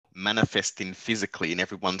manifesting physically in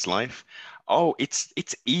everyone's life. Oh, it's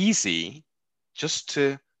easy just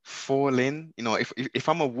to fall in. If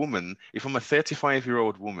I'm a woman, if I'm a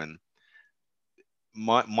 35-year-old woman,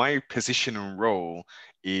 my position and role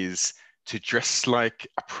is to dress like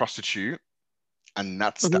a prostitute, and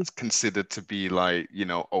Mhm, that's considered to be like,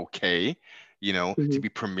 okay, to mhm, be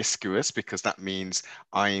promiscuous, because that means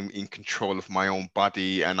I'm in control of my own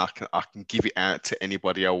body, and I can give it out to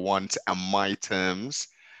anybody I want on my terms.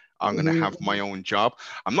 I'm going to have my mhm, own job.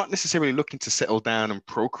 I'm not necessarily looking to settle down and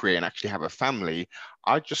procreate and actually have a family.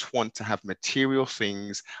 I just want to have material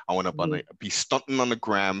things. I want to mhm. be stunting on the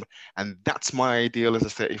gram. And that's my ideal as a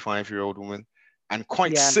 35-year-old woman. And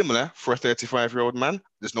quite Yeah, similar for a 35-year-old man.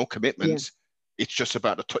 There's no yeah, commitment. It's just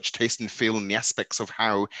about the touch, taste, and feel, and the aspects of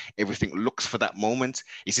how everything looks for that moment.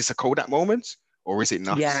 Is this a Kodak moment or is it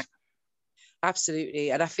not? yeah,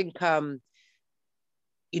 absolutely. And I think some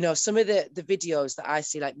of the videos that I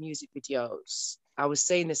see, like music videos, I was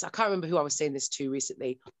saying this, I can't remember who I was saying this to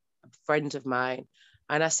recently, a friend of mine.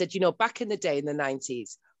 And I said, back in the day in the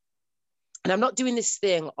 90s, and I'm not doing this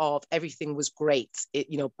thing of everything was great,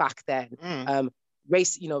 back then. Mm, Um,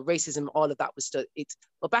 racism, all of that was still it.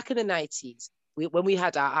 But back in the 90s, when we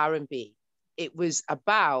had our R&B, it was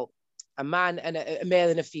about a man and a male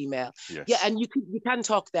and a female. Yeah, yes. and you can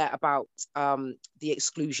talk there about the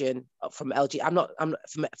exclusion from I'm not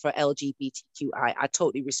for LGBTQI. I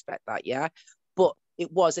totally respect that, yeah. But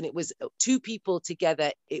it was two people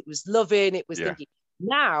together. It was loving, it was Yeah. thinking.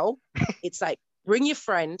 Now it's like bring your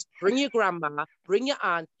friend, bring your grandma, bring your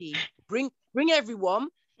auntie, bring everyone,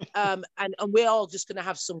 and we're all just gonna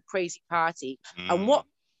have some crazy party. And Mm, what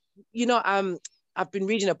I've been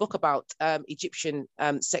reading a book about Egyptian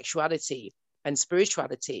sexuality and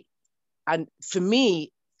spirituality, and for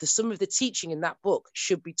me, some of the teaching in that book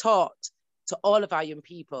should be taught to all of our young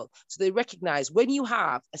people, so they recognize when you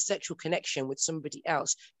have a sexual connection with somebody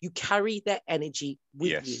else, you carry their energy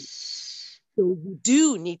with you. yes. So you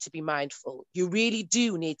do need to be mindful. You really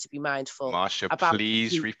do need to be mindful Marsha, about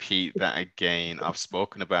please who. repeat that again. I've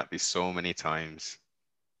spoken about this so many times.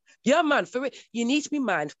 Yeah, man, for it, you need to be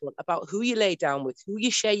mindful about who you lay down with, who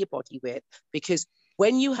you share your body with, because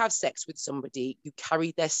when you have sex with somebody, you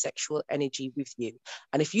carry their sexual energy with you.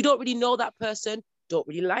 And if you don't really know that person, don't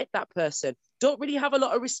really like that person, don't really have a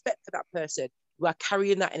lot of respect for that person, you are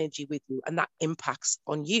carrying that energy with you, and that impacts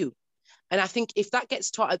on you. And I think if that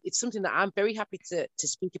gets taught, it's something that I'm very happy to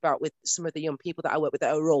speak about with some of the young people that I work with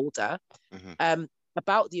that are older, Hmm. um,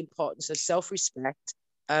 about the importance of self-respect,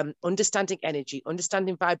 understanding energy,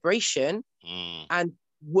 understanding vibration, Mm, and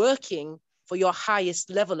working for your highest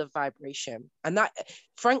level of vibration. And that,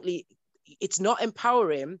 frankly, it's not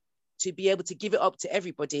empowering to be able to give it up to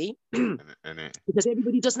everybody and it, because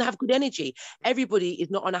everybody doesn't have good energy. Everybody is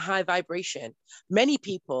not on a high vibration. Many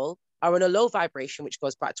people are on a low vibration, which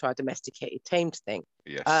goes back to our domesticated, tamed thing,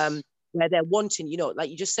 yes. where they're wanting, like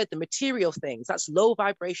you just said, the material things. That's low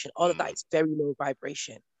vibration. All of that Mm. is very low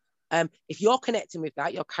vibration. If you're connecting with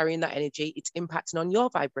that, you're carrying that energy. It's impacting on your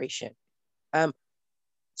vibration. Um,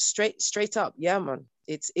 straight up, yeah, man.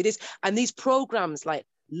 It is, and these programs like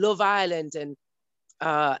Love Island and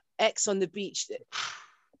X on the Beach,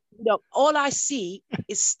 all I see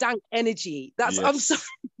is stank energy. I'm sorry. Yes.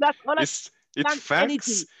 That's all I It's stank facts.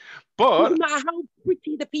 energy. But Doesn't matter how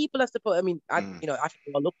pretty the people are supposed. I mean, mm, I think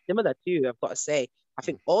they all look similar too. I've got to say, I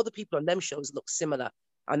think all the people on them shows look similar,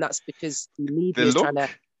 and that's because the the media is trying to.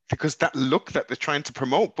 look, because that look that they're trying to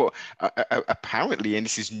promote, but apparently, and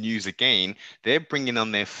this is news again, they're bringing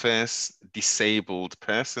on their first disabled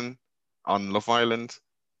person on Love Island.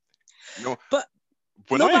 You know, But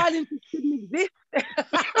when Love I Island shouldn't exist.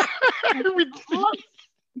 with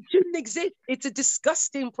It shouldn't exist. It's a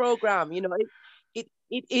disgusting program. It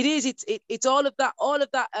is. It's all of that.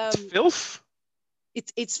 filth.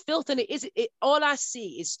 It's filth, and it. All I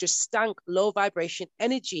see is just stank, low vibration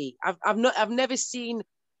energy. I've never seen,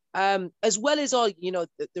 as well as all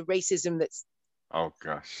the racism that's Oh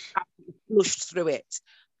gosh. flushed through it.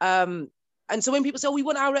 Um, and so when people say, "Oh, we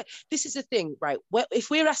want our," this is the thing, right? Well, if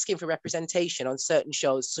we're asking for representation on certain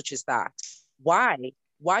shows such as that, why?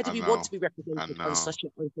 Why do I we want know. to be I represented on know. such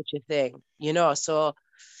a thing? So,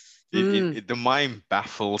 mm, The mind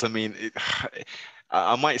baffles. I mean,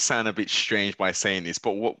 I might sound a bit strange by saying this,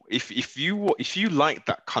 but what if you like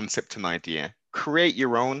that concept and idea, create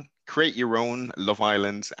your own Love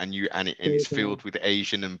Island, and there it's you go. filled with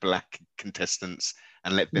Asian and black contestants,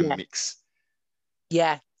 and let them Yeah, mix.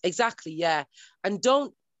 yeah, exactly, yeah. And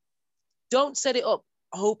don't set it up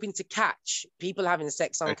hoping to catch people having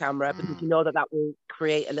sex on camera, because Mm, you know that will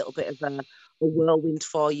create a little bit of a whirlwind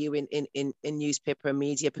for you in newspaper and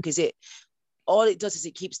media, because all it does is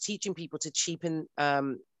it keeps teaching people to cheapen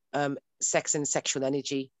sex and sexual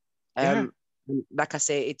energy. Yeah. Like I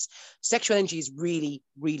say, it's sexual energy is really,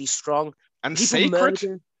 really strong. And People sacred.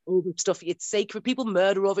 murder over stuff. It's sacred. People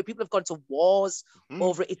murder over it. People have gone to wars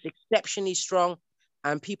over it. It's exceptionally strong,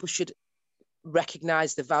 and people should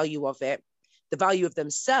recognize the value of it, the value of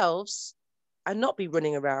themselves, and not be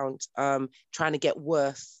running around trying to get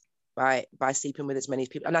worth by sleeping with as many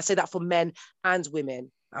people. And I say that for men and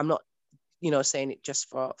women. I'm not, saying it just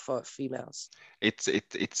for females. It's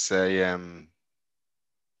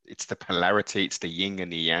the polarity, it's the yin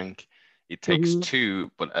and the yang. It takes two,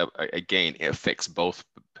 but again, it affects both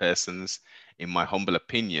persons. In my humble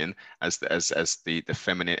opinion, as the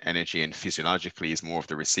feminine energy and physiologically is more of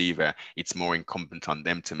the receiver, it's more incumbent on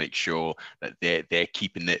them to make sure that they're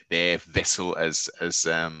keeping their vessel as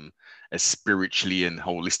spiritually and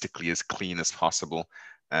holistically as clean as possible.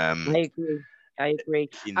 I agree.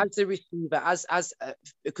 As the receiver,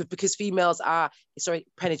 because females are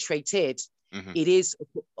penetrated. It is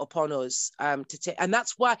upon us to take, and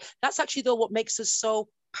that's actually though what makes us so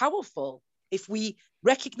powerful. If we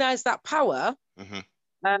recognize that power,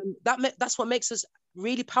 that's what makes us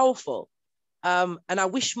really powerful. And I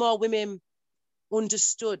wish more women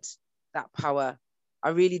understood that power. I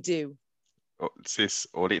really do. Sis,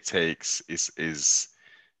 all it takes is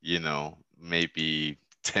maybe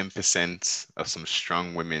 10% of some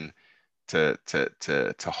strong women to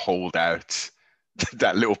hold out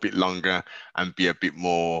that little bit longer and be a bit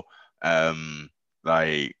more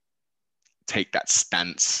like take that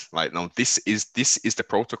stance. Like, no, this is the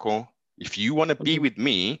protocol. If you want to be with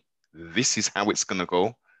me, this is how it's gonna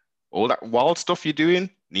go. All that wild stuff you're doing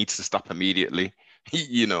needs to stop immediately.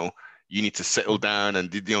 You need to settle down,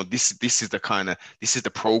 and this is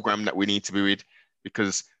the program that we need to be with.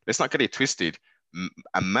 Because let's not get it twisted.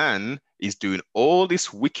 A man is doing all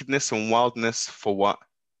this wickedness and wildness for what?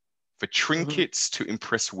 For trinkets to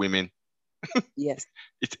impress women. Yes.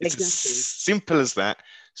 It's exactly as simple as that.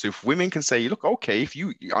 So if women can say, look, okay,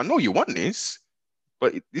 I know you want this,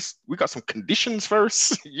 but we got some conditions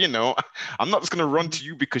first. I'm not just going to run to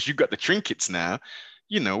you because you got the trinkets now.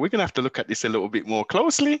 We're going to have to look at this a little bit more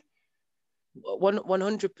closely.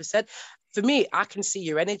 100%. For me, I can see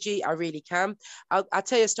your energy. I really can. I'll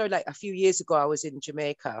tell you a story. Like a few years ago, I was in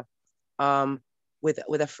Jamaica with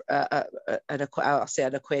I'll say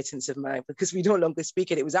an acquaintance of mine, because we no longer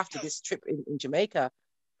speak, and it was after this trip in Jamaica.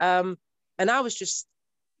 And I was just,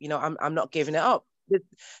 I'm not giving it up.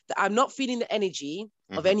 I'm not feeling the energy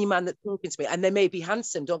of any man that's talking to me, and they may be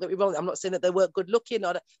handsome. Don't get me wrong. I'm not saying that they weren't good looking,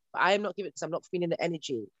 but I am not giving it because I'm not feeling the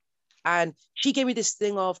energy. And she gave me this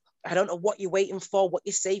thing of, I don't know what you're waiting for, what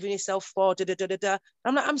you're saving yourself for, da da da da da.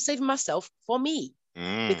 I'm like, I'm saving myself for me.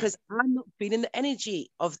 Because I'm not feeling the energy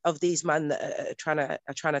of these men that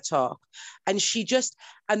are trying to talk. And she just,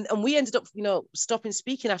 and we ended up, stopping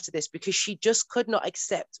speaking after this, because she just could not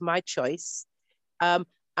accept my choice. And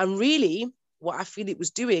really, what I feel it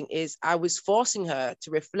was doing is I was forcing her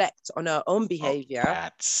to reflect on her own behavior. Oh,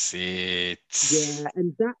 that's it. Yeah,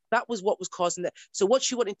 and that was what was causing that. So what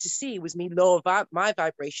she wanted to see was me lower my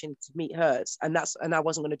vibration to meet hers, and I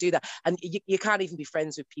wasn't going to do that. And you can't even be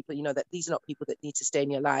friends with people, that these are not people that need to stay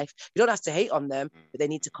in your life. You don't have to hate on them, but they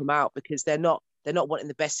need to come out, because they're not wanting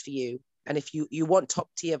the best for you. And if you want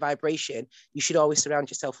top tier vibration, you should always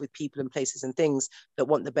surround yourself with people and places and things that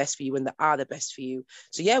want the best for you and that are the best for you.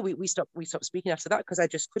 So yeah, we stopped speaking after that, because I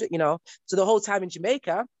just couldn't, So the whole time in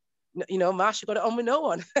Jamaica, Marsha got it on with no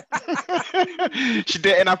one. She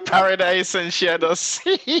didn't have paradise, and she had us.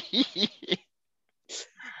 Because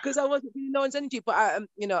I wasn't feeling no one's energy. But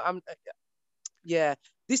yeah.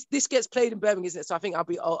 This gets played in Birmingham, isn't it? So I think I'll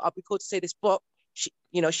be cool to say this. But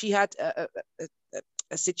she had a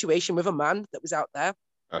situation with a man that was out there.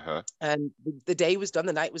 And the day was done,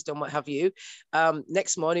 the night was done, what have you.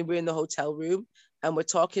 Next morning, we're in the hotel room and we're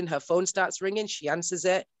talking. Her phone starts ringing. She answers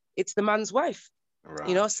it. It's the man's wife.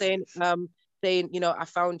 Right. Saying, I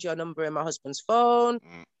found your number in my husband's phone.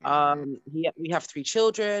 We have 3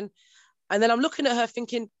 children. And then I'm looking at her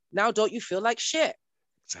thinking, now don't you feel like shit?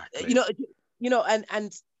 Exactly.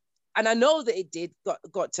 And I know that it did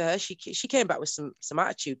got to her. She came back with some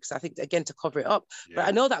attitude, because I think, again, to cover it up. Yeah. But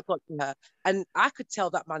I know that got to her, and I could tell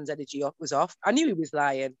that man's energy was off. I knew he was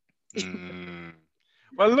lying.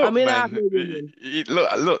 Well, look, man.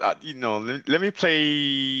 Look. Let me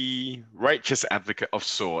play righteous advocate of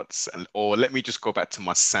sorts, or let me just go back to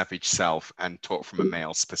my savage self and talk from a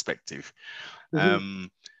male's perspective. Him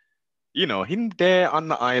there on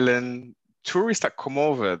the island, tourists that come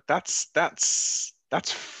over, that's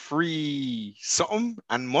free something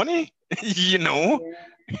and money. Yeah.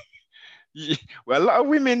 Well, a lot of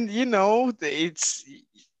women,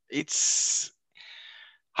 it's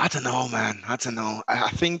I don't know, man. I don't know. I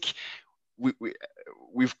think we, we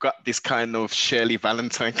we've got this kind of Shirley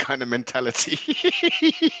Valentine kind of mentality.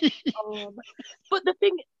 Um, but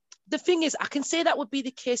the thing is, I can say that would be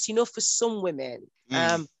the case, for some women.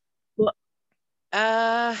 Mm, But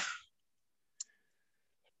uh,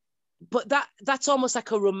 but that's almost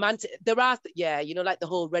like a romantic. There are, yeah, like the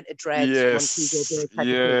whole rent a dread, one Tuesday yes, day type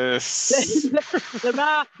of thing. yes. there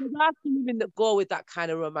are some women that go with that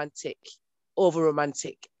kind of over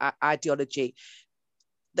romantic ideology.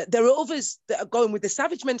 There are others that are going with the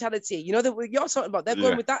savage mentality. That you're talking about. They're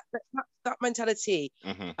going Yeah. with that mentality.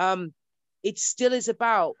 Hmm. It still is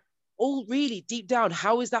about, oh, really deep down,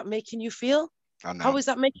 how is that making you feel? I How know. is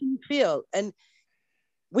that making you feel? And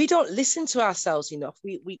we don't listen to ourselves enough.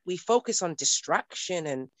 We focus on distraction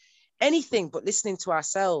and anything but listening to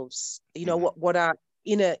ourselves. Hmm. What our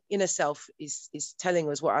inner self is telling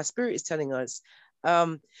us, what our spirit is telling us.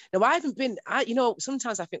 Now I haven't been.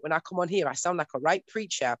 Sometimes I think when I come on here, I sound like a right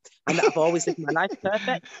preacher, and that I've always lived my life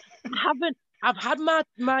perfect. I haven't. I've had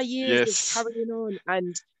my years of Yes. carrying on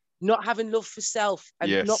and not having love for self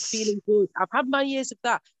and not Yes. feeling good. I've had my years of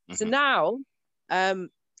that. So Hmm. now, um,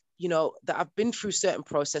 that I've been through certain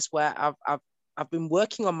process where I've been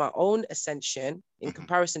working on my own ascension in Hmm.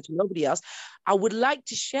 comparison to nobody else. I would like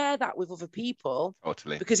to share that with other people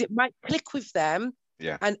Totally. because it might click with them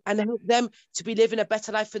Yeah. and help them to be living a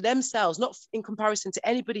better life for themselves, not in comparison to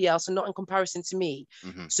anybody else and not in comparison to me.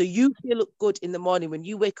 Hmm. So you feel good in the morning when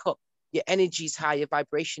you wake up, your energy is high, your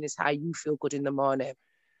vibration is high, you feel good in the morning.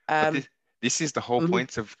 But Um, this is the whole mhm,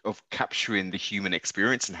 point of capturing the human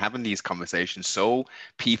experience and having these conversations so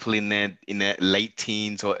people in their late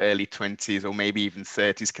teens or early 20s or maybe even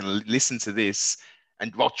 30s can listen to this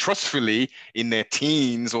and, well, trustfully in their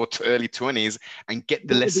teens or early 20s and get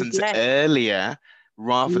the they will be lessons blessed. earlier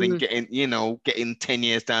rather than Mm, getting 10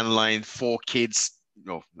 years down the line, 4 kids.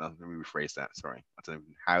 No, no, let me rephrase that. Sorry. I don't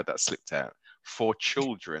know how that slipped out. 4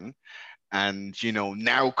 children, and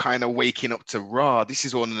now kind of waking up to, this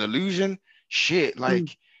is all an illusion. Shit,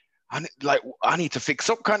 mm. I need to fix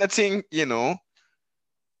up kind of thing.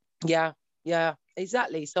 Yeah, yeah,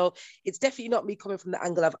 exactly. So it's definitely not me coming from the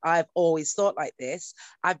angle of I've always thought like this.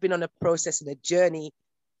 I've been on a process and a journey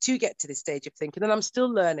to get to this stage of thinking, and I'm still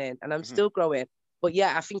learning and I'm Mhm. still growing. But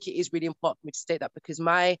yeah, I think it is really important for me to state that because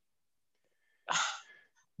my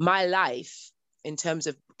life, in terms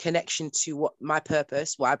of connection to what my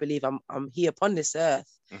purpose, what I believe I'm here upon this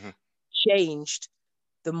earth, Mhm. changed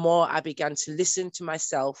the more I began to listen to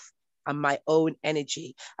myself and my own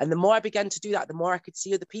energy. And the more I began to do that, the more I could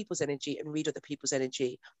see other people's energy and read other people's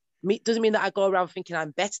energy. Doesn't mean that I go around thinking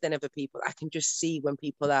I'm better than other people. I can just see when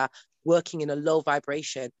people are working in a low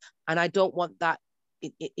vibration. And I don't want that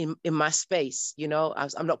in my space. I'm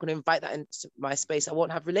not going to invite that into my space. I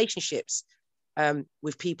won't have relationships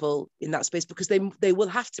with people in that space because they will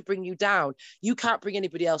have to bring you down. You can't bring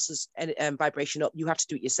anybody else's vibration up. You have to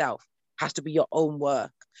do it yourself. Has to be your own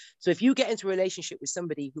work. So if you get into a relationship with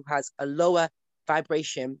somebody who has a lower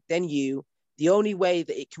vibration than you, the only way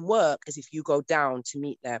that it can work is if you go down to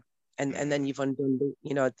meet them. And then Mm. you've undone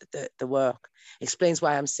the work. Explains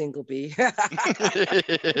why I'm single, B.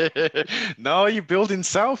 No, you build in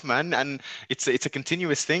self, man, and it's a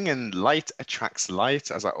continuous thing, and light attracts light,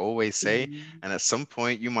 as I always say. And at some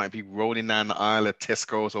point, you might be rolling down the aisle at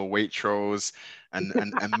Tesco's or Waitrose, and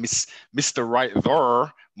Mr. Right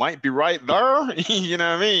there might be right there. You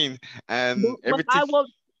know what I mean? And But everything.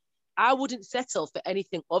 I wouldn't settle for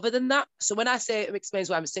anything other than that. So when I say it explains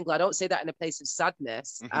why I'm single, I don't say that in a place of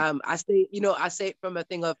sadness. Mhm. I say it from a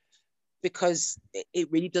thing of because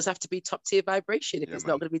it really does have to be top tier vibration. If Yeah, it's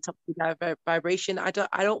not man. going to be top tier vibration, I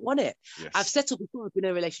don't want it. I've Yes. settled before. I've been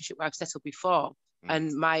in a relationship where I've settled before, Mm.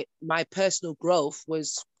 and my personal growth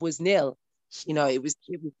was nil. It was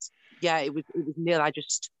yeah, it was nil. I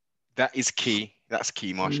just That is key. That's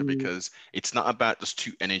key, Marsha, mm, because it's not about just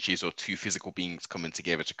two energies or two physical beings coming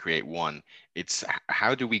together to create one. It's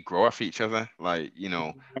how do we grow off each other? Like,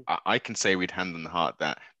 I can say with hand on the heart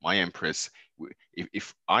that my Empress,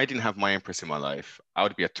 if I didn't have my Empress in my life, I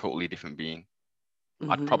would be a totally different being.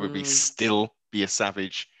 I'd probably mm, still be a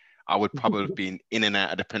savage. I would probably be in and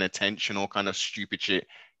out of the penitentiary, all kind of stupid shit.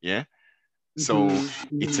 Yeah. So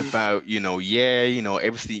it's mhm. about, yeah,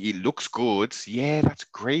 everything, it looks good. Yeah, that's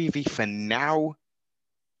gravy for now.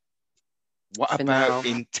 What For about now.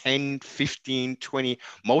 in 10, 15, 20?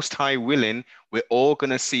 Most high willing, we're all going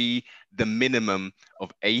to see the minimum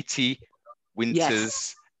of 80 Yes.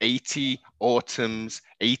 winters, 80 autumns,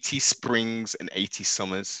 80 springs, and 80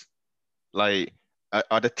 summers. Like,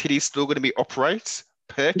 are the titties still going to be upright?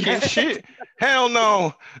 Perkins shit. Hell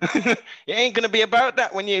no. It ain't gonna be about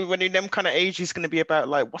that when you them kind of age. It's gonna be about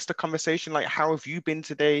like, what's the conversation like? How have you been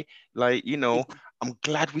today? Like, I'm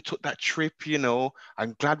glad we took that trip.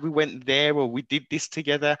 I'm glad we went there or we did this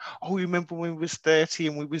together. Oh, remember when we was 30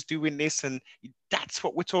 and we was doing this, and that's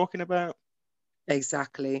what we're talking about.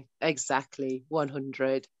 Exactly,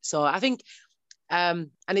 100. So I think and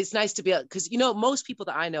it's nice to be able, because most people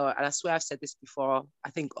that I know, and I swear I've said this before, I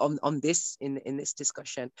think on this in this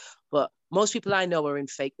discussion, but most people I know are in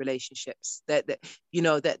fake relationships. That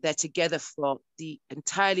they're together for the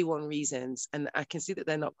entirely wrong reasons, and I can see that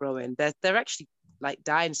they're not growing. They're actually like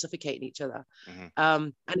dying, suffocating each other.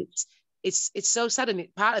 And it's so sad, and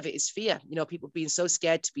part of it is fear. People being so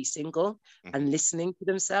scared to be single and listening to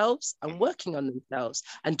themselves and working on themselves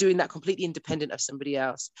and doing that completely independent of somebody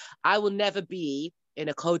else. I will never be in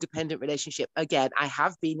a codependent relationship again. I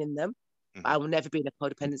have been in them, but I will never be in a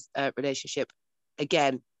codependent relationship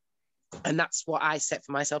again. And that's what I set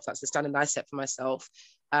for myself. That's the standard I set for myself.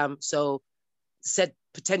 So said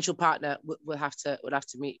potential partner will have to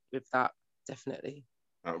meet with that, definitely.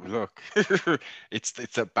 Oh, look,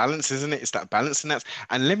 it's a balance, isn't it? It's that balance and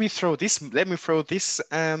and let me throw this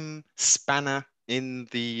spanner in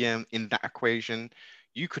that equation.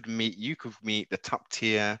 You could meet the top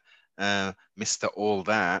tier Mr. All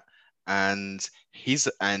That, and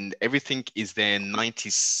everything is there 90,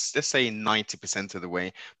 let's say 90% of the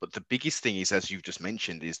way. But the biggest thing is, as you've just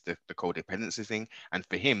mentioned, is the codependency thing. And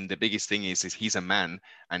for him, the biggest thing is he's a man,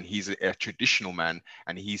 and he's a traditional man,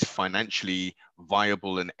 and he's financially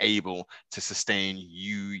viable and able to sustain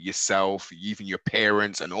you, yourself, even your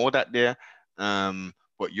parents and all that there.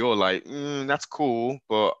 But you're like, that's cool,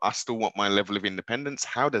 but I still want my level of independence.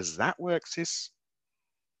 How does that work, sis?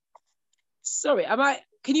 Sorry,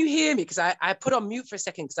 can you hear me? Because I put on mute for a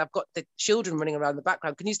second because I've got the children running around the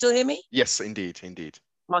background. Can you still hear me? Yes, indeed, indeed.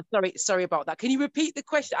 Oh, sorry about that. Can you repeat the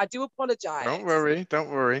question? I do apologize. Don't worry, don't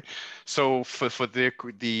worry. So for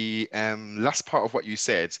the last part of what you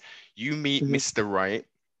said, you meet Mr. Right.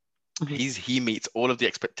 He meets all of the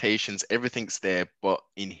expectations, everything's there, but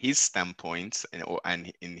in his standpoint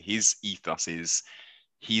and in his ethos is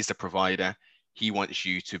he's the provider. He wants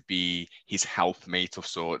you to be his health mate of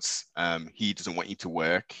sorts. He doesn't want you to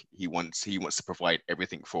work. He wants to provide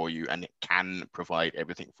everything for you, and it can provide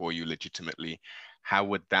everything for you legitimately. How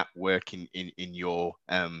would that work in your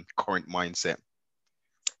current mindset?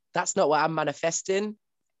 That's not what I'm manifesting.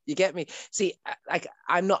 You get me? See, like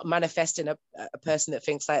I'm not manifesting a person that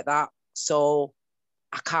thinks like that. So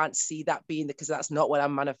I can't see that being, because that's not what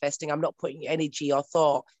I'm manifesting. I'm not putting energy or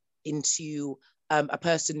thought into a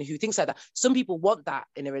person who thinks like that. Some people want that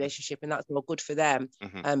in a relationship, and that's not good for them.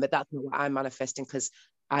 But that's not what I'm manifesting, because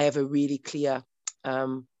I have a really clear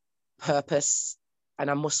purpose,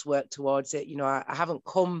 and I must work towards it. I haven't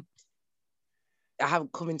come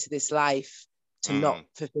into this life to not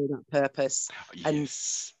fulfill that purpose. Yes.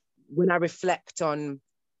 And when I reflect on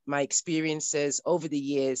my experiences over the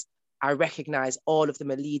years, I recognize all of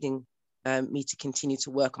them are leading me to continue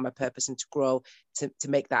to work on my purpose and to grow to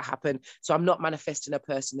make that happen. So I'm not manifesting a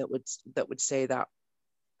person that would say that.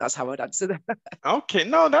 That's how I'd answer that. Okay,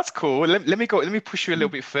 no, that's cool. Let me push you a little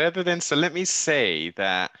bit further then. So let me say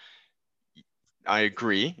that I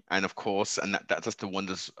agree, and of course, and that's just the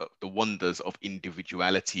wonders of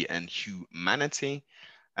individuality and humanity.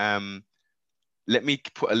 Let me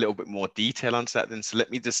put a little bit more detail onto that then. So let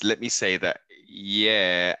me say that,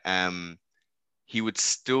 yeah, he would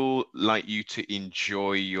still like you to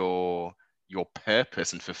enjoy your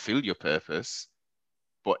purpose and fulfill your purpose,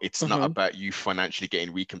 but it's not about you financially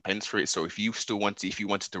getting recompense for it. So if you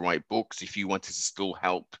wanted to write books, if you wanted to still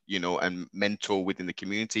help, and mentor within the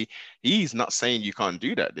community, he's not saying you can't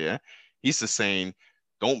do that there. He's just saying,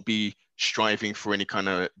 don't be striving for any kind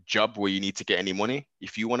of job where you need to get any money.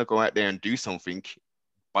 If you want to go out there and do something,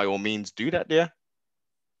 by all means, do that there.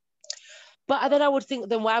 But then I would think,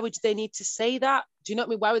 then why would they need to say that? Do you know what I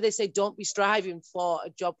mean? Why would they say, don't be striving for a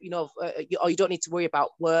job, or you don't need to worry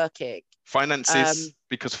about working? Finances,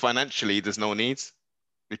 because financially there's no needs,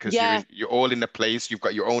 because Yeah. you're all in a place. You've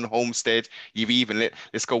got your own homestead. You've even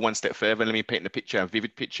let's go one step further. Let me paint the picture, a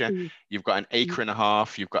vivid picture. You've got an acre and a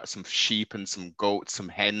half. You've got some sheep and some goats, some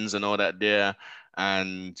hens and all that there,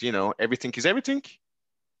 and everything is everything.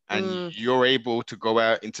 And you're able to go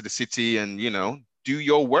out into the city and do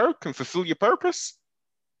your work and fulfill your purpose.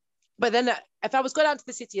 But then if I was going out to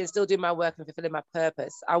the city and still doing my work and fulfilling my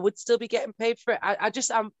purpose, I would still be getting paid for it. I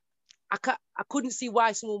couldn't see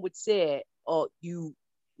why someone would say, oh,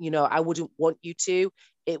 I wouldn't want you to.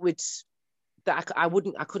 It would that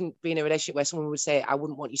I couldn't be in a relationship where someone would say, I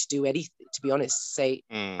wouldn't want you to do anything, to be honest, say,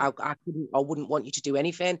 I wouldn't want you to do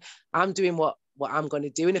anything. I'm doing what I'm going to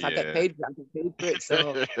do. And if I get paid for it, I get paid for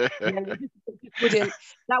it. So yeah,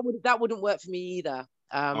 that wouldn't work for me either.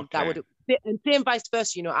 That would, and same vice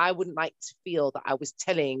versa, you know, I wouldn't like to feel that I was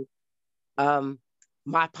telling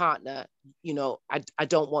my partner, you know, I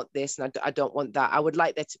don't want this and I don't want that. I would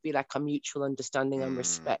like there to be like a mutual understanding and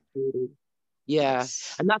respect, really. Yeah.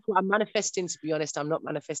 Yes. And that's what I'm manifesting, to be honest. I'm not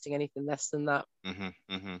manifesting anything less than that.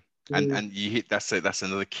 And you hit, that's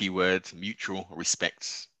another key word, mutual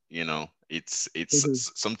respect. You know, it's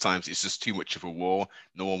sometimes it's just too much of a war.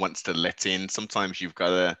 No one wants to let in. Sometimes you've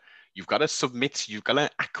got to submit, you've got to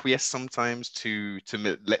acquiesce sometimes to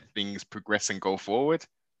let things progress and go forward.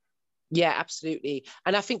 Yeah, absolutely.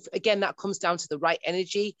 And I think, again, that comes down to the right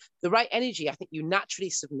energy. The right energy, I think you naturally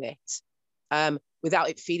submit without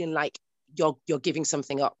it feeling like you're giving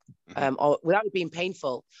something up, or without it being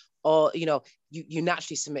painful, or, you know, you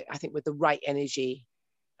naturally submit, I think, with the right energy.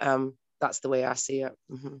 That's the way I see it.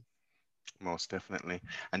 Most definitely.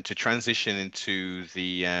 And to transition into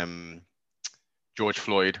the George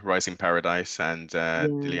Floyd, Rising Paradise, and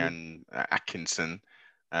Ghislaine Atkinson,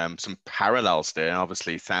 some parallels there.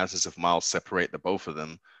 Obviously, thousands of miles separate the both of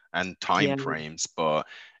them and time frames, but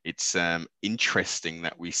it's interesting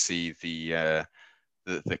that we see the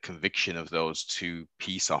conviction of those two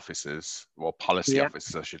peace officers, or policy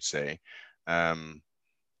officers, I should say.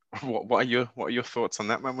 What are your thoughts on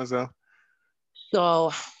that, Mademoiselle?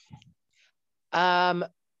 So, the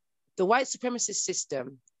white supremacist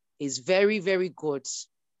system is very, very good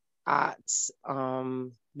at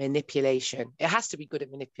manipulation. It has to be good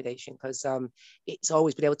at manipulation because it's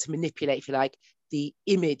always been able to manipulate, if you like, the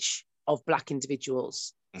image of Black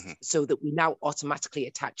individuals, so that we now automatically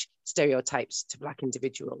attach stereotypes to Black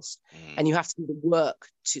individuals. And you have to do the work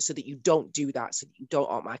so that you don't do that, so that you don't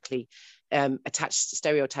automatically attach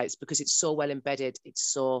stereotypes, because it's so well embedded, it's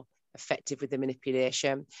so effective with the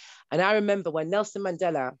manipulation. And I remember when Nelson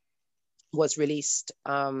Mandela was released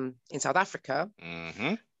in South Africa,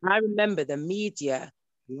 I remember the media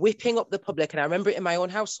whipping up the public, and I remember it in my own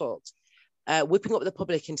household, whipping up the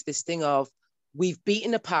public into this thing of, we've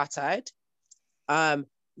beaten apartheid,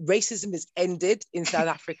 racism is ended in South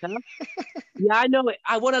Africa. Yeah, I know it.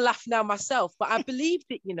 I want to laugh now myself, but I believed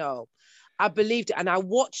it, you know. I believed it, and I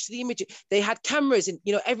watched the image. They had cameras in,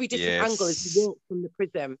 you know, every different angle as you walked from the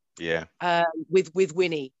prison. With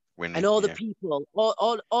Winnie and all the people,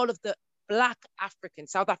 all of the Black African,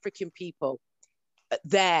 South African people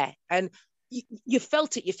there, and you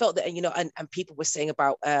felt it. You felt that, you know, and people were saying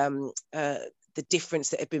about the difference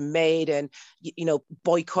that had been made, and you know,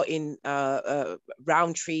 boycotting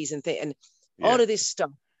Rowntree's and all of this stuff.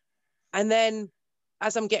 And then,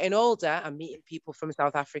 as I'm getting older, I'm meeting people from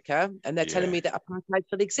South Africa, and they're telling me that apartheid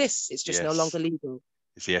still exists. It's just no longer legal.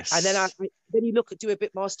 And then then you do a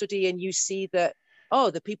bit more study, and you see that, oh,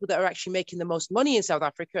 the people that are actually making the most money in South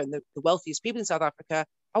Africa and the wealthiest people in South Africa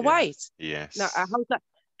are white. Now, how's that?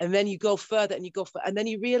 And then you go further, and then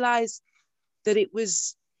you realize that it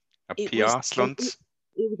was a PR stunt.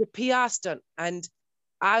 It was a PR stunt, and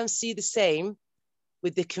I see the same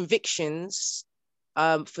with the convictions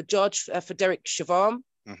for Derek Chauvin,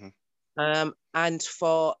 and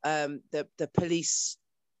for the police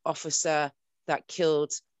officer that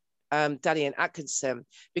killed Dalian Atkinson.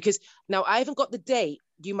 Because now I haven't got the date.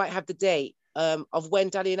 You might have the date of when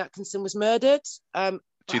Dalian Atkinson was murdered.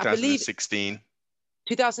 2016.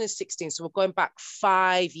 2016. So we're going back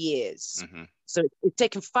 5 years. So it's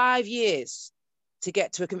taken 5 years to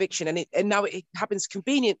get to a conviction, and now it happens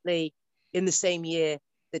conveniently in the same year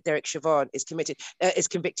that Derek Chauvin is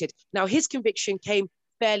convicted. Now his conviction came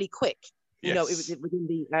fairly quick. You know, it was within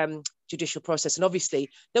the judicial process, and obviously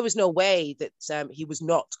there was no way that he was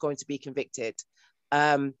not going to be convicted.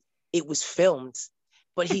 It was filmed,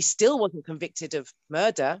 but he still wasn't convicted of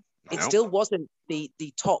murder. It still wasn't the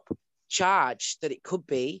top charge that it could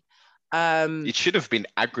be. It should have been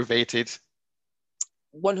aggravated.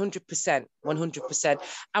 100%.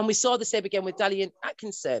 And we saw the same again with Dalian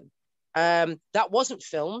Atkinson. That wasn't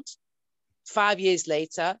filmed. 5 years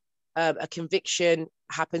later, a conviction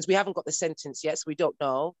happens. We haven't got the sentence yet, so we don't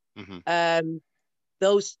know.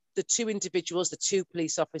 The two individuals, the two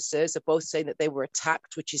police officers, are both saying that they were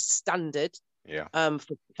attacked, which is standard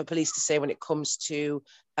for police to say when it comes to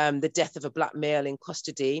the death of a Black male in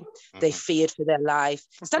custody. They feared for their life.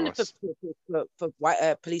 Standard for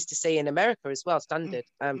police to say in America as well. Standard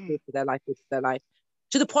feared for their life,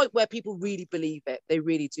 to the point where people really believe it. They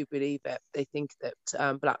really do believe it. They think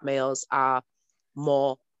that Black males are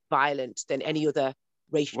more violent than any other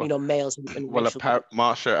racial, Well, males and well, racial.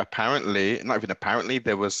 Marsha, apparently, not even apparently,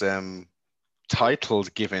 there was titles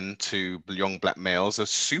given to young black males as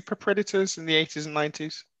super predators in the 80s and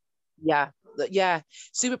 90s. Yeah,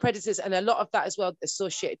 super predators, and a lot of that as well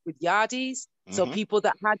associated with yardies. So people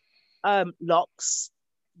that had locks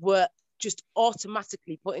were just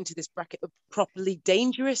automatically put into this bracket of properly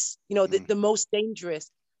dangerous, the most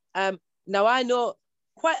dangerous. Now I know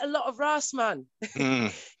quite a lot of Ras man.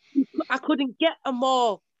 I couldn't get a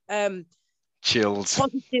more chilled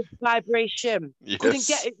positive vibration. Yes. Couldn't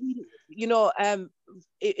get it,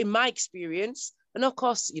 in my experience. And of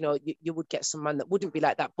course, you would get some man that wouldn't be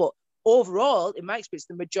like that. But overall, in my experience,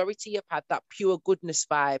 the majority have had that pure goodness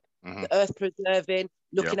vibe, the earth preserving,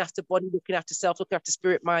 looking after body, looking after self, looking after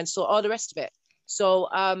spirit, mind, so all the rest of it. So,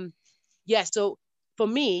 so for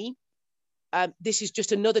me, this is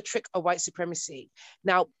just another trick of white supremacy.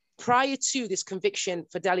 Now, prior to this conviction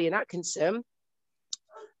for Dalian Atkinson,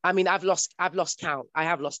 I mean, I've lost count. I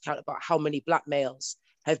have lost count about how many black males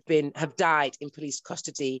have died in police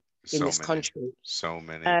custody in this country. So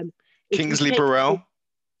many. Kingsley Burrell.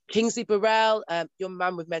 Kingsley Burrell, young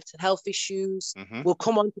man with mental health issues. We'll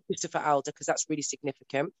come on to Christopher Alder because that's really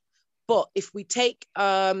significant. But if we take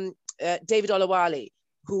David Olawale,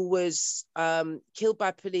 who was killed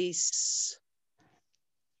by police,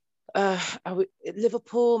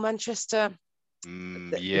 Liverpool, Manchester.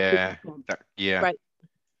 Yeah. Right.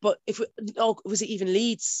 But was it even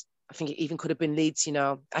Leeds? I think it even could have been Leeds,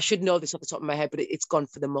 I should know this off the top of my head, but it's gone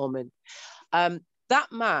for the moment.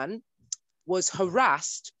 That man was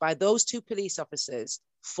harassed by those two police officers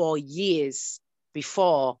for years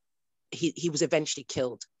before he was eventually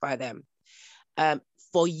killed by them.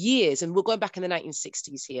 For years, and we're going back in the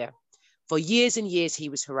 1960s here, for years and years he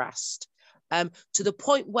was harassed, to the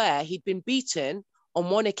point where he'd been beaten on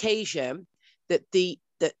one occasion that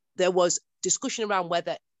there was discussion around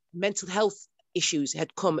whether mental health issues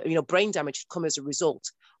had come, brain damage had come as a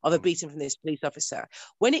result of a beating from this police officer.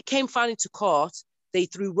 When it came finally to court, they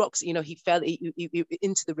threw rocks, he fell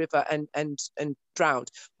into the river and drowned.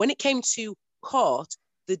 When it came to court,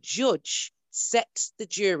 the judge set the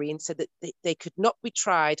jury and said that they could not be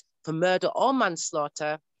tried for murder or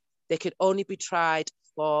manslaughter. They could only be tried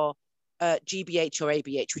for GBH or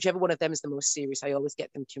ABH, whichever one of them is the most serious. I always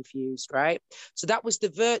get them confused, right? So that was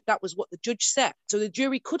that was what the judge said. So the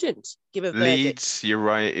jury couldn't give a verdict. Leeds, you're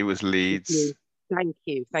right, it was Leeds. Thank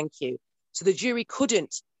you. So the jury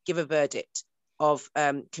couldn't give a verdict of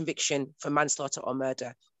conviction for manslaughter or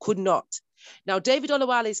murder. Could not. Now, David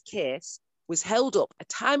Olawale's case was held up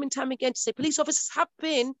time and time again to say police officers have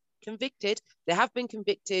been convicted. They have been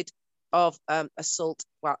convicted of assault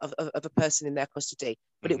of a person in their custody,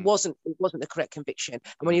 but it wasn't the correct conviction.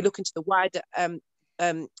 And when you look into the wider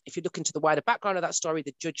if you look into the wider background of that story,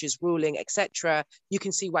 the judge's ruling, etc., you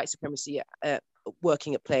can see white supremacy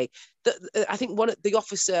working at play. I think the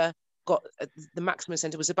officer got the maximum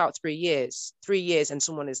sentence was about 3 years, and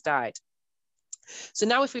someone has died. So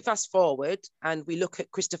now if we fast forward and we look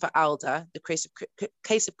at Christopher Alder, the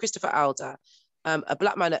case of Christopher Alder, a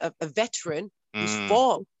black man, a veteran who's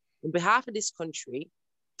fought on behalf of this country,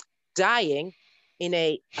 dying in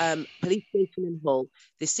a police station in Hull.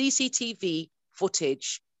 The CCTV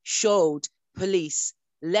footage showed police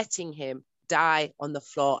letting him die on the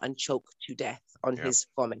floor and choke to death on his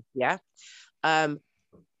vomit.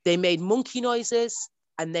 They made monkey noises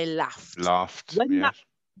and they laughed. When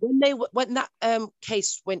that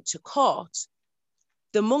case went to court,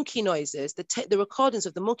 the monkey noises, the recordings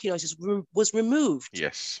of the monkey noises was removed.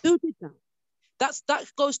 Yes. Who did that? That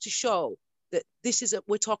goes to show that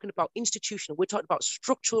we're talking about institutional, we're talking about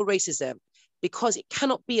structural racism, because it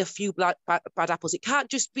cannot be a few bad apples. It can't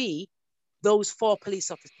just be those 4 police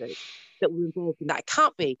officers that were involved in that. It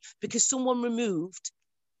can't be, because someone removed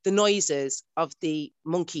the noises of the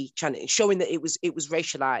monkey chanting, showing that it was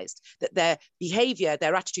racialized, that their behavior,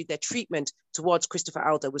 their attitude, their treatment towards Christopher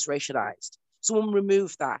Alder was racialized. Someone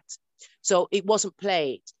removed that. So it wasn't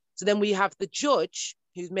played. So then we have the judge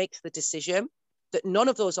who makes the decision that none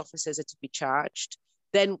of those officers are to be charged.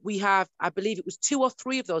 Then we have, I believe it was 2 or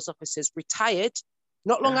 3 of those officers retired,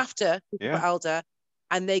 not long after Christopher Alder,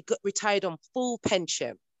 and they got retired on full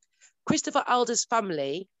pension. Christopher Alder's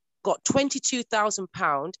family got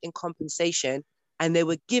 £22,000 in compensation, and they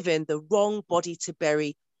were given the wrong body to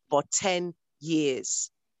bury for 10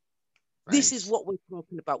 years. Right. This is what we're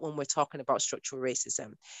talking about when we're talking about structural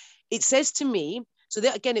racism. It says to me, so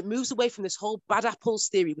that again, it moves away from this whole bad apples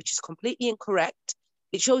theory, which is completely incorrect.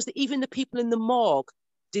 It shows that even the people in the morgue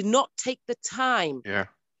did not take the time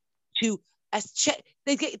to check.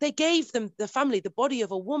 They gave them, the family, the body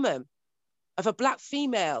of a woman of a black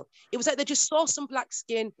female. It was like they just saw some black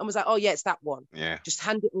skin and was like, oh yeah, it's that one. Yeah. Just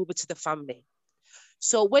hand it over to the family.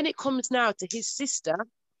 So when it comes now to his sister,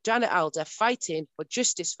 Janet Alder, fighting for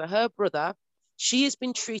justice for her brother, she has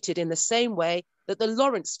been treated in the same way that the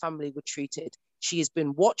Lawrence family were treated. She has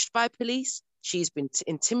been watched by police. She's been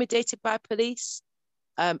intimidated by police.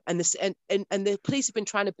 And the police have been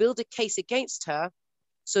trying to build a case against her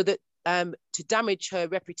so that to damage her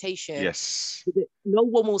reputation. Yes. So that no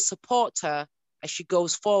one will support her as she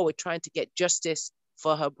goes forward trying to get justice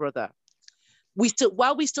for her brother.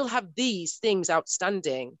 While we still have these things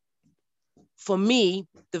outstanding, for me,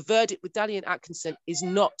 the verdict with Dalian Atkinson is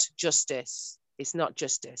not justice. It's not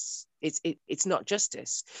justice. It's not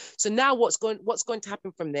justice. So now what's going to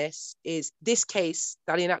happen from this is this case,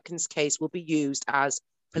 Dalian Atkinson's case, will be used as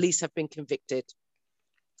police have been convicted,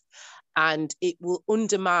 and it will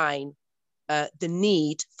undermine the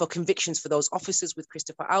need for convictions for those officers with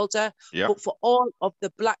Christopher Alder, but for all of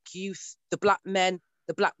the black youth, the black men,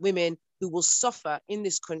 the black women who will suffer in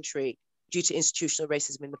this country due to institutional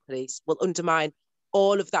racism in the police, will undermine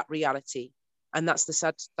all of that reality. And that's the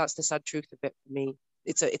sad truth of it for me.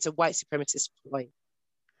 It's a white supremacist ploy.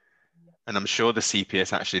 And I'm sure the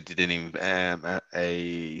CPS actually did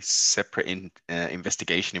a separate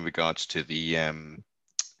investigation in regards to the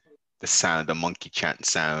sound, the monkey chat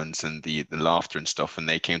sounds and the laughter and stuff, and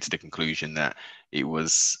they came to the conclusion that it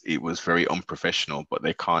was very unprofessional, but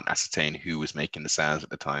they can't ascertain who was making the sounds at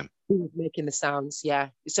the time. Who was making the sounds, yeah.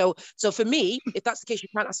 So for me, if that's the case, you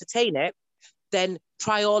can't ascertain it, then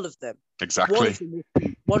try all of them. Exactly.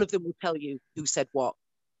 One of them will tell you who said what.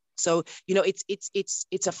 So, you know,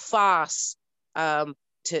 it's a farce to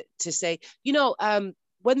say, you know,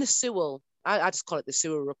 when the Sewell, I just call it the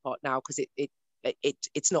Sewell report now because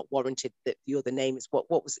it's not warranted that the other name is what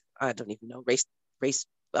was it? I don't even know, race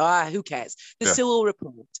who cares? The Sewell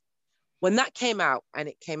report, when that came out, and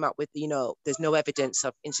it came out with, you know, there's no evidence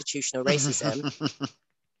of institutional racism.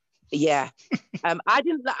 Yeah. I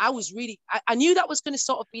knew that was going to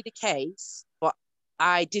sort of be the case, but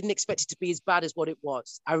I didn't expect it to be as bad as what it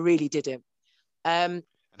was. I really didn't. And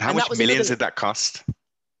how much millions did that cost?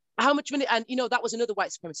 How much money? And, you know, that was another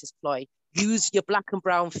white supremacist ploy. Use your black and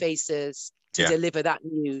brown faces to deliver that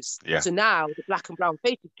news. Yeah. So now the black and brown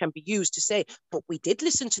faces can be used to say, but we did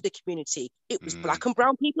listen to the community. It was black and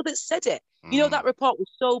brown people that said it. You know, that report was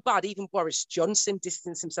so bad, even Boris Johnson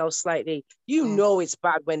distanced himself slightly. You know it's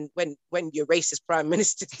bad when your racist prime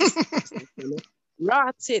minister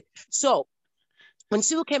right. So when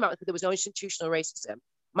Sewell came out and said there was no institutional racism,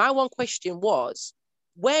 my one question was,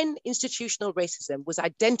 when institutional racism was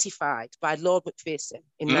identified by Lord Macpherson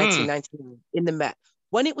in 1999 in the Met,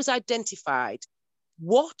 when it was identified,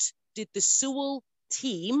 what did the Sewell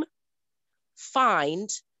team find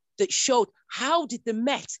that showed, how did the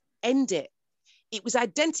Met end it? It was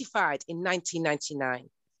identified in 1999.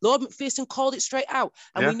 Lord Macpherson called it straight out.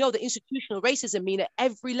 And we know that institutional racism mean at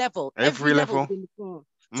every level. Every level. So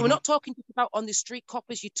we're not talking just about on the street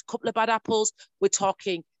coppers, you couple of bad apples. We're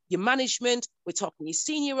talking your management, we're talking your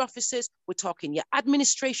senior officers, we're talking your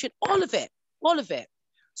administration, all of it.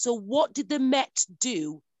 So what did the Met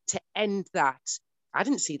do to end that? I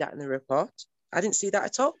didn't see that in the report. I didn't see that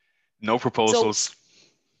at all. No proposals.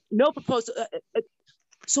 No proposal.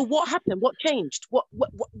 So what happened? What changed?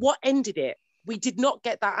 What ended it? We did not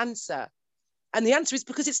get that answer. And the answer is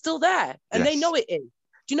because it's still there. And they know it is.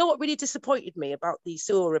 Do you know what really disappointed me about the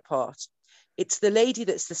Sewell report? It's the lady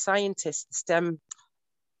that's the scientist, STEM.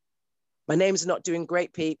 My name's not doing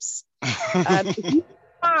great, peeps.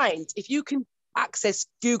 If you can access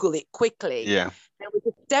Google it quickly, there was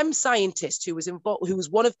a STEM scientist who was involved, who was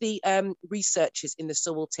one of the researchers in the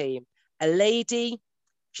Sewell team. A lady,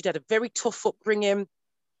 she'd had a very tough upbringing,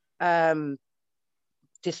 dyslexic,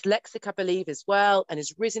 I believe, as well, and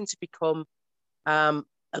has risen to become a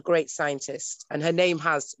great scientist. And her name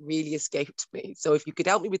has really escaped me. So if you could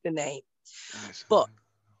help me with the name. But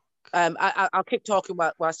I'll keep talking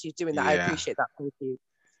whilst you're doing that. I appreciate that. Thank you.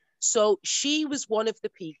 So she was one of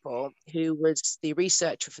the people who was the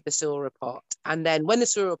researcher for the Sewell report. And then when the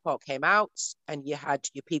Sewell report came out, and you had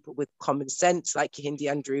your people with common sense, like Hindi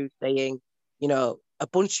Andrews saying, you know, a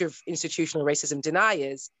bunch of institutional racism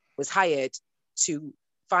deniers was hired to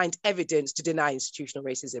find evidence to deny institutional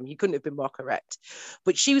racism. He couldn't have been more correct.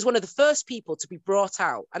 But she was one of the first people to be brought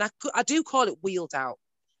out. And I do call it wheeled out.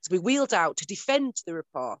 To be wheeled out to defend the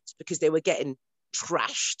report because they were getting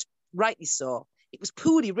trashed, rightly so. It was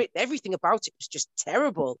poorly written. Everything about it was just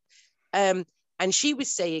terrible. And she was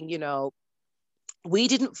saying, you know, we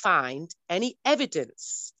didn't find any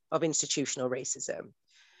evidence of institutional racism.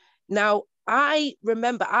 Now, I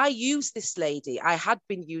remember I used this lady, I had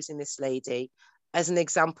been using this lady as an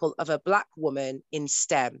example of a Black woman in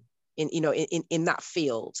STEM, in that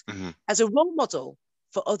field, as a role model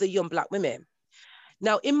for other young Black women.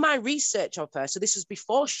 Now, in my research of her, so this was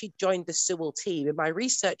before she joined the Sewell team, in my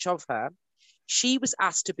research of her, she was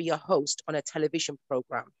asked to be a host on a television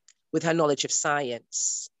program with her knowledge of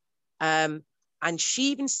science. And she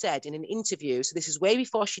even said in an interview, so this is way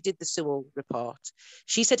before she did the Sewell report,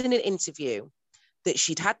 she said in an interview that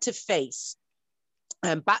she'd had to face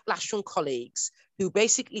backlash from colleagues who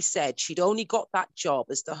basically said she'd only got that job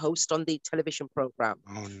as the host on the television program.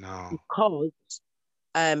 Oh, no.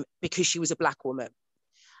 Because she was a Black woman.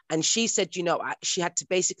 And she said, she had to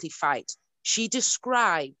basically fight. She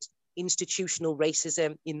described institutional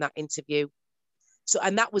racism in that interview. So,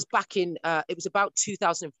 and that was back in, it was about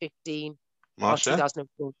 2015. Marsha?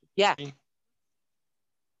 2004. Yeah.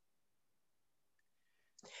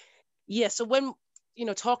 Yeah. So when,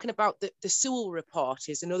 talking about the Sewell report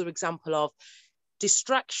is another example of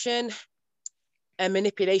distraction and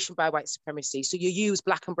manipulation by white supremacy. So you use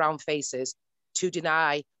Black and brown faces to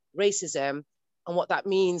deny racism. And what that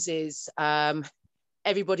means is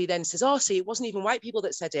everybody then says, oh, see, it wasn't even white people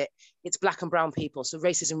that said it. It's Black and brown people. So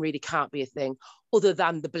racism really can't be a thing other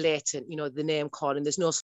than the blatant, the name calling. There's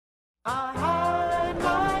no... Look at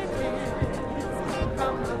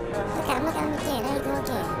him again. There you go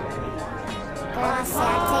again. Girl, I say, I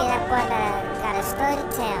tell you, that boy got a story to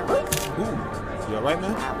tell. Ooh, you all right,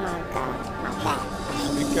 man? Oh my God, my back.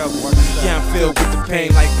 Be careful, watch your step. Yeah, I'm filled with the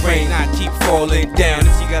pain like rain. I keep falling down.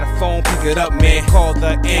 If you got a phone, pick it up, man. Call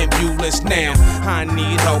the ambulance now. I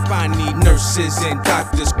need help. I need nurses and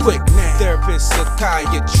doctors quick. Therapists,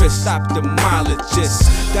 psychiatrists,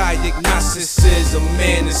 ophthalmologists. Diagnosis is a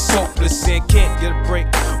man is hopeless and can't get a break.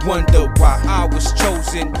 Wonder why I was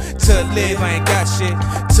chosen to live. I ain't got shit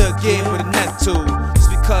to give with an attitude. Just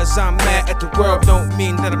because I'm mad at the world don't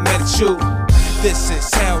mean that I'm mad at you. This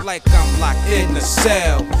is hell, like I'm locked in a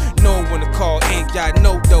cell. No one to call, ain't got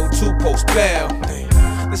no dough to post bail.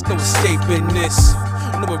 There's no escaping this,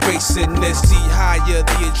 no erasing this. The higher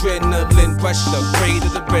the adrenaline rush, the greater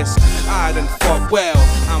the risk. I done fought well,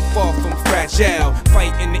 I'm far from fragile.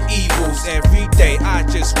 Fighting the evils every day, I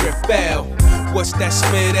just rebel. What's that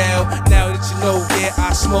Smith-L? Now that you know, yeah,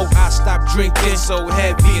 I smoke, I stop drinking so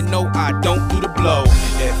heavy and no, I don't do the blow.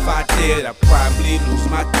 If I did, I'd probably lose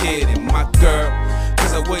my kid and my girl,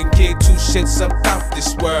 cause I wouldn't give two shits about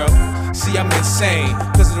this world. See, I'm insane,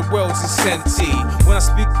 cause of the world's insanity. When I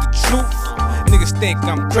speak the truth, niggas think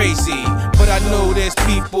I'm crazy, but I know there's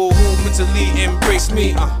people who mentally embrace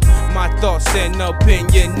me. My thoughts and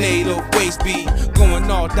opinionated ways be going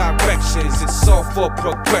all directions. It's all for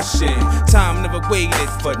progression. Time never waited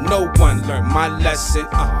for no one. Learn my lesson.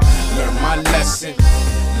 Learn my lesson.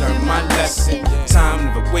 Learn my lesson. Time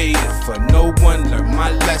never waited for no one. Learn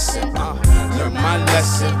my lesson. Learn my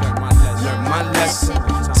lesson. Learn my lesson.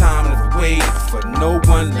 Time never waited for no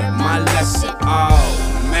one. Learn my lesson.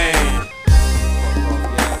 Oh man.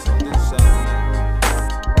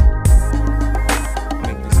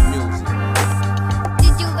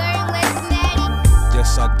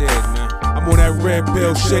 Yes, I did, man. I'm on that red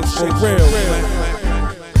pill shit for real, man.